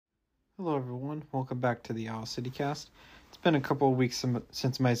Hello, everyone. Welcome back to the Owl City Cast. It's been a couple of weeks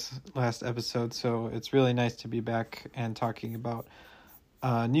since my last episode, so it's really nice to be back and talking about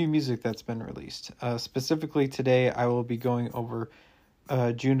new music that's been released. Specifically, today I will be going over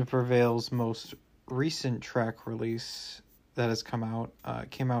Juniper Vale's most recent track release that has come out.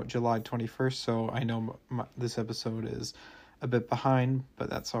 It came out July 21st, so I know this episode is a bit behind, but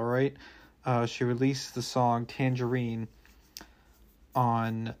that's all right. She released the song Tangerine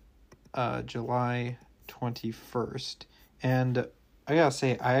on July 21st, and I gotta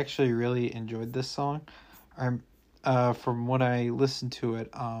say I actually really enjoyed this song. I'm From what I listened to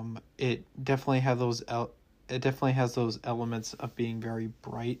it, it definitely has those elements of being very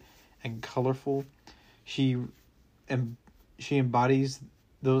bright and colorful. She she embodies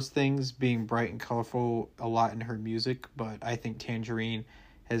those things, being bright and colorful, a lot in her music, but I think Tangerine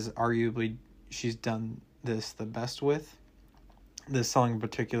has arguably she's done this the best with. This song in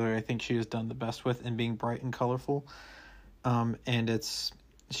particular, I think she has done the best with in being bright and colorful. And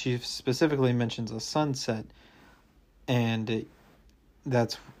she specifically mentions a sunset, and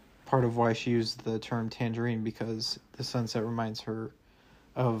that's part of why she used the term tangerine, because the sunset reminds her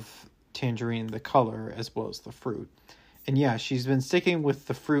of tangerine, the color, as well as the fruit. And yeah, she's been sticking with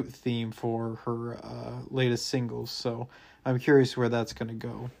the fruit theme for her latest singles, so I'm curious where that's going to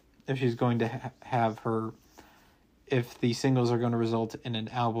go. If she's going to have her if the singles are going to result in an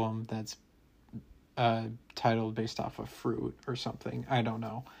album that's titled based off of fruit or something. I don't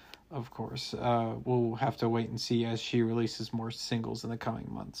know, of course. We'll have to wait and see as she releases more singles in the coming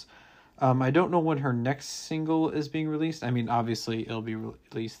months. I don't know when her next single is being released. I mean, obviously, it'll be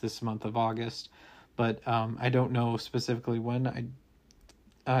released this month of August, but I don't know specifically when.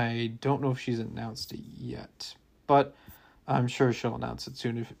 I don't know if she's announced it yet, but I'm sure she'll announce it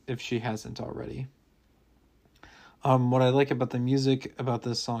soon if she hasn't already. What I like about the music about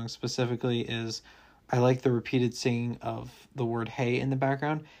this song specifically is I like the repeated singing of the word hey in the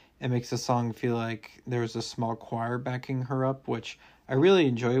background. It makes the song feel like there's a small choir backing her up, which I really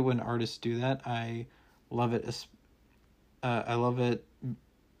enjoy when artists do that. I love it. I love it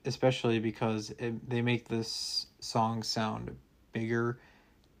especially because they make this song sound bigger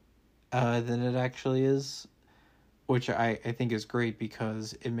than it actually is, which I think is great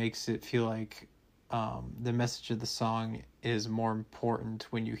because it makes it feel like the message of the song is more important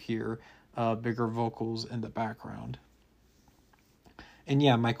when you hear bigger vocals in the background. And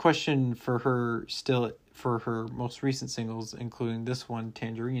yeah, my question for her most recent singles, including this one,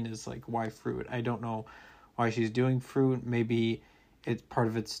 Tangerine, is like, why fruit? I don't know why she's doing fruit. Maybe it's part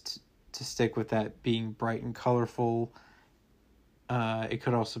of it's to stick with that being bright and colorful. It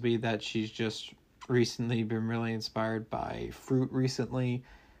could also be that she's just recently been really inspired by fruit recently.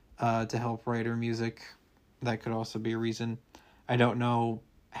 To help write her music. That could also be a reason. I don't know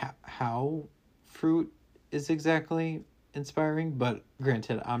how fruit is exactly inspiring, but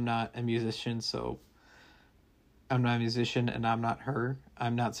granted, I'm not a musician, and I'm not her.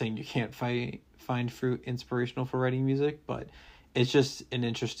 I'm not saying you can't find fruit inspirational for writing music, but it's just an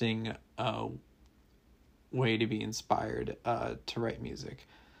interesting way to be inspired to write music.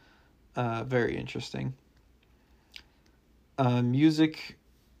 Very interesting.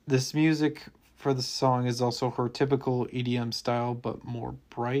 This music for the song is also her typical EDM style, but more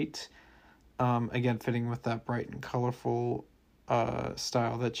bright. Again, fitting with that bright and colorful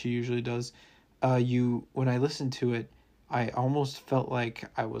style that she usually does. When I listened to it, I almost felt like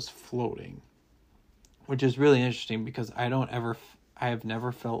I was floating, which is really interesting because I have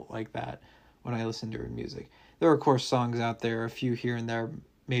never felt like that when I listen to her music. There are, of course, songs out there, a few here and there,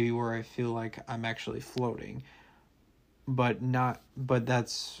 maybe where I feel like I'm actually floating. But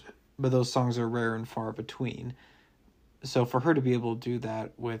those songs are rare and far between. So for her to be able to do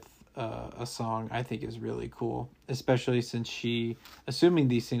that with a song, I think is really cool, especially since assuming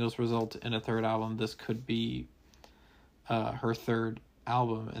these singles result in a third album, this could be her third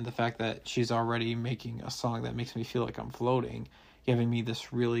album, and the fact that she's already making a song that makes me feel like I'm floating, giving me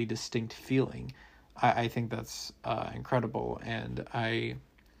this really distinct feeling, I think that's incredible, and I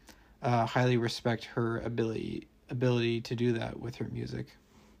highly respect her ability to do that with her music.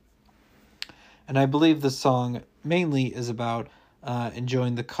 And I believe the song mainly is about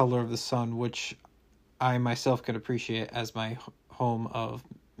enjoying the color of the sun, which I myself could appreciate as my home of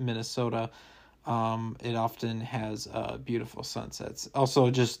Minnesota. It often has beautiful sunsets. Also,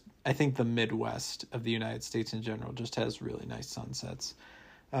 I think the Midwest of the United States in general just has really nice sunsets.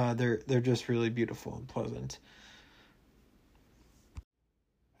 They're just really beautiful and pleasant.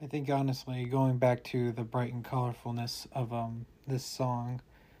 I think honestly, going back to the bright and colorfulness of this song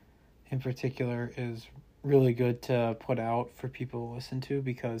in particular is really good to put out for people to listen to,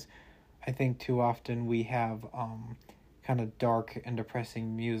 because I think too often we have kind of dark and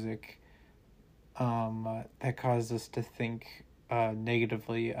depressing music that causes us to think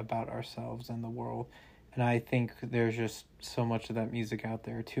negatively about ourselves and the world. And I think there's just so much of that music out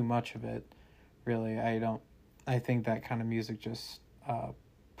there, too much of it, really. I think that kind of music just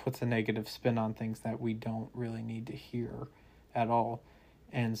puts a negative spin on things that we don't really need to hear at all.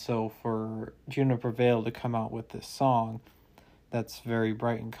 And so for Juniper Vale to come out with this song that's very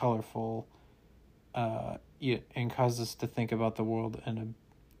bright and colorful, and causes us to think about the world in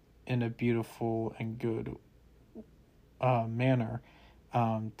a beautiful and good manner,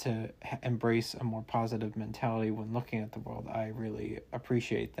 to embrace a more positive mentality when looking at the world. I really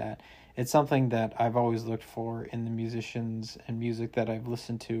appreciate that. It's something that I've always looked for in the musicians and music that I've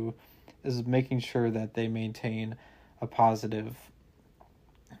listened to, is making sure that they maintain a positive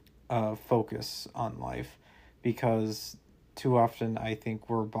focus on life, because too often I think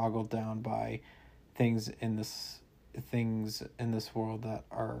we're boggled down by things in this world that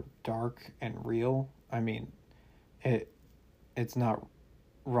are dark and real. I mean, it's not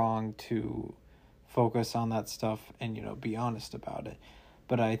wrong to focus on that stuff and be honest about it,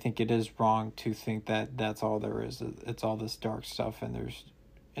 but I think it is wrong to think that that's all there is. It's all this dark stuff,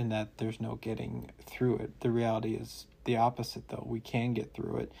 and that there's no getting through it. The reality is the opposite, though. We can get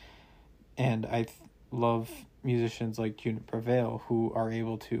through it, and I love musicians like Juniper Vale who are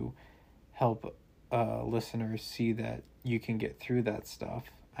able to help listeners see that you can get through that stuff.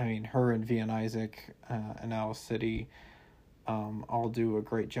 I mean, her and V and Isaac and Owl City all do a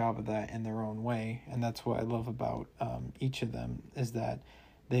great job of that in their own way, and that's what I love about each of them, is that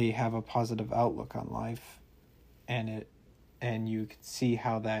they have a positive outlook on life, and you can see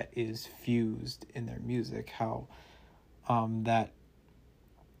how that is fused in their music, how that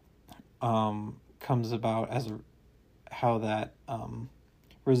comes about how that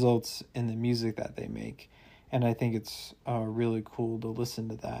results in the music that they make. And I think it's really cool to listen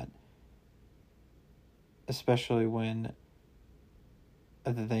to that, especially when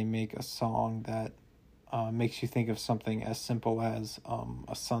they make a song that makes you think of something as simple as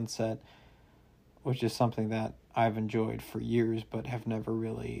a sunset, which is something that I've enjoyed for years, but have never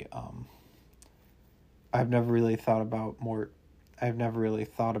really thought about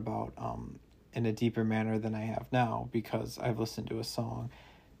in a deeper manner than I have now, because I've listened to a song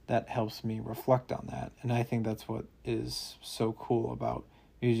that helps me reflect on that. And I think that's what is so cool about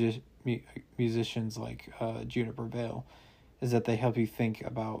musicians like Juniper Vale, is that they help you think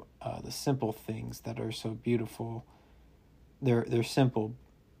about the simple things that are so beautiful. They're simple,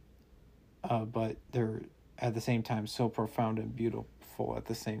 but they're at the same time so profound and beautiful at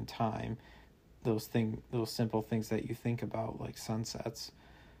the same time. Those simple things that you think about, like sunsets.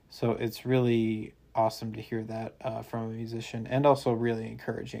 So it's really awesome to hear that from a musician, and also really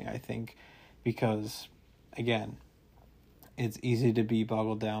encouraging, I think, because again, it's easy to be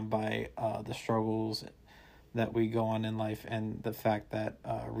boggled down by the struggles that we go on in life, and the fact that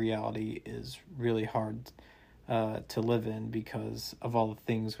reality is really hard to live in because of all the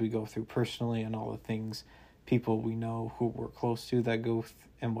things we go through personally, and all the things people we know who we're close to that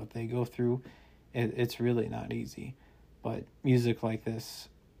and what they go through. It's really not easy, but music like this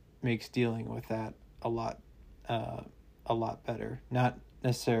makes dealing with that a lot better. Not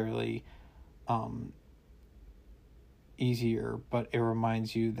necessarily easier, but it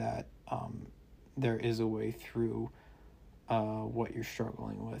reminds you that there is a way through what you're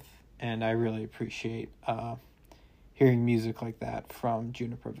struggling with. And I really appreciate hearing music like that from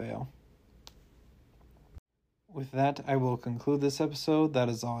Juniper Vale. With that, I will conclude this episode. That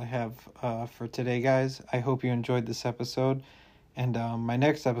is all I have for today, guys. I hope you enjoyed this episode. And my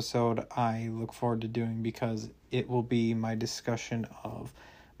next episode I look forward to doing, because it will be my discussion of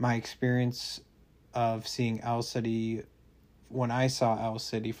my experience of seeing Owl City, when I saw Owl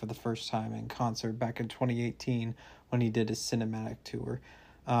City for the first time in concert back in 2018 when he did his cinematic tour.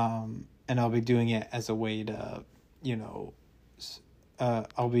 And I'll be doing it as a way to,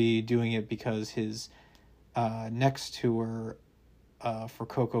 I'll be doing it because his next tour for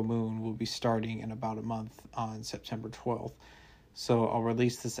Coco Moon will be starting in about a month on September 12th. So I'll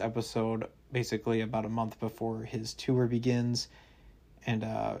release this episode basically about a month before his tour begins, and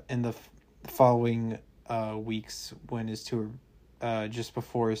in the following weeks when his tour, just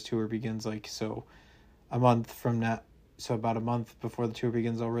before his tour begins, so a month from now, so about a month before the tour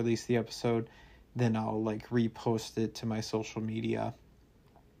begins, I'll release the episode. Then I'll repost it to my social media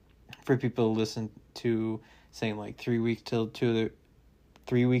for people to listen to, saying 3 weeks till the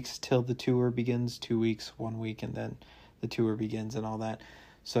tour begins, 2 weeks, 1 week, and then the tour begins and all that.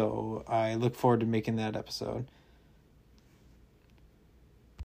 So I look forward to making that episode.